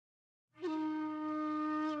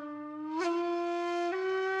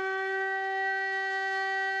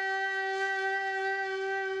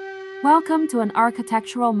Welcome to an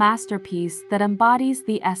architectural masterpiece that embodies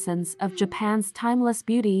the essence of Japan's timeless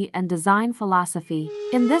beauty and design philosophy.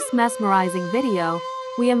 In this mesmerizing video,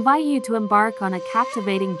 we invite you to embark on a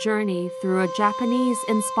captivating journey through a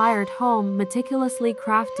Japanese-inspired home meticulously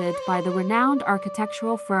crafted by the renowned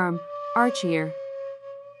architectural firm, Archier.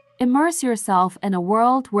 Immerse yourself in a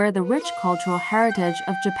world where the rich cultural heritage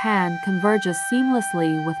of Japan converges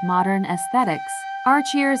seamlessly with modern aesthetics.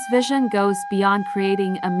 Archier's vision goes beyond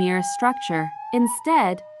creating a mere structure.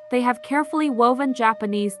 Instead, they have carefully woven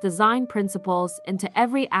Japanese design principles into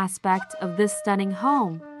every aspect of this stunning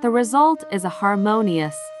home. The result is a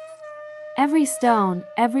harmonious. Every stone,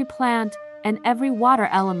 every plant, and every water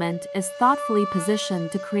element is thoughtfully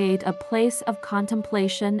positioned to create a place of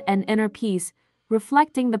contemplation and inner peace,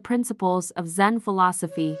 reflecting the principles of Zen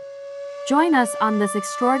philosophy. Join us on this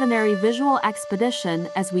extraordinary visual expedition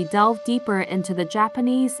as we delve deeper into the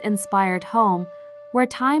Japanese-inspired home, where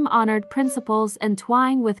time-honored principles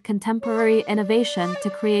entwine with contemporary innovation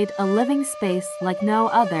to create a living space like no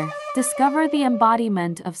other. Discover the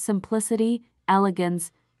embodiment of simplicity,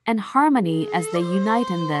 elegance, and harmony as they unite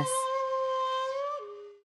in this